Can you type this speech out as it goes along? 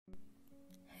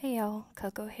y'all,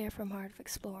 Coco here from Heart of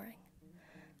Exploring.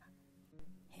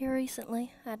 Here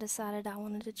recently, I decided I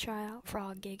wanted to try out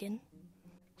frog gigging,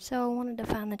 so I wanted to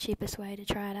find the cheapest way to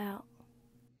try it out.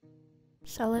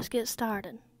 So let's get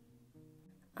started.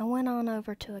 I went on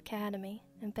over to Academy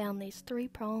and found these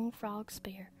 3-pronged frog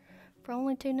spear for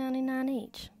only $2.99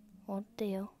 each. What a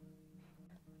deal.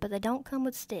 But they don't come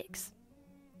with sticks.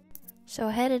 So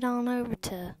I headed on over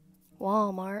to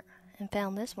Walmart and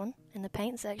found this one in the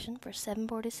paint section for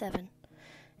 $7.47.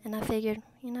 And I figured,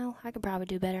 I could probably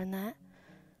do better than that.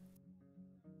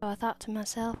 So I thought to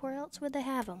myself, where else would they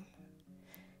have them?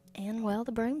 And, well,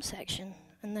 the broom section.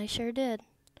 And they sure did.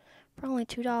 For only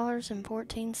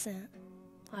 $2.14.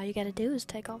 All you gotta do is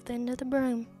take off the end of the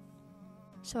broom.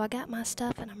 So I got my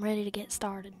stuff and I'm ready to get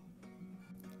started.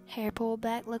 Hair pulled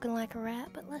back looking like a rat,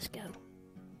 but let's go.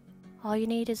 All you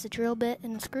need is a drill bit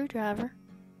and a screwdriver.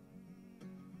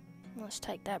 Let's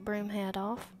take that broom head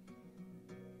off.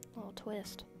 A little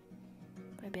twist.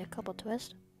 Maybe a couple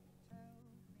twists.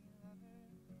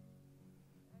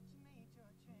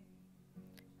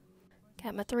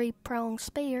 Got my 3-pronged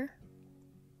spear.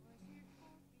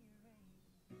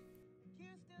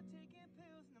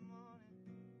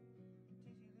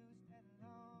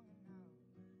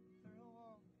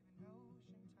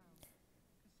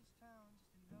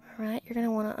 Alright, you're going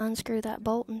to want to unscrew that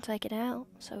bolt and take it out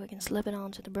so we can slip it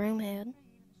onto the broom head.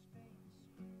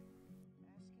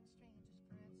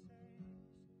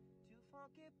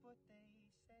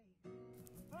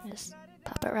 Just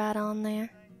pop it right on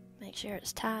there. Make sure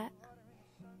it's tight.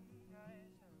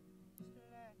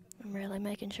 I'm really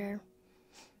making sure.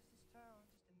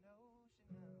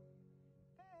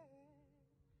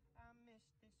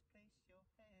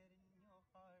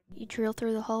 You drill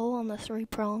through the hole on the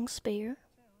 3-pronged spear.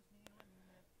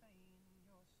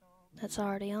 That's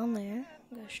already on there.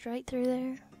 Go straight through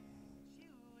there.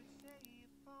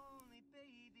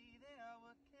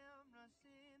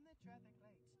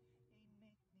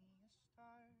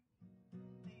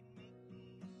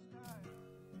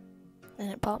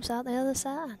 And it pops out the other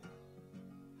side.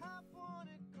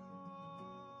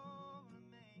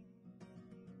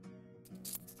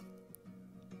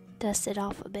 Dust it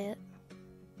off a bit.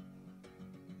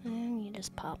 And you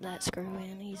just pop that screw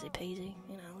in, easy peasy,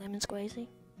 lemon squeezy.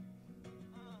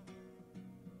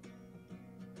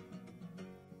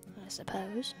 I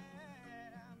suppose.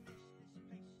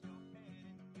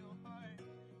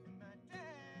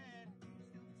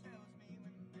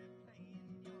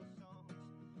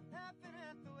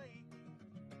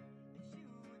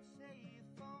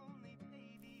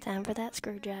 Time for that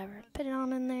screwdriver. Put it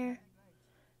on in there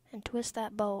and twist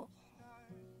that bolt.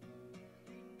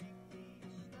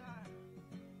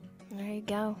 There you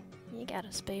go. You got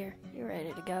a spear. You're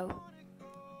ready to go.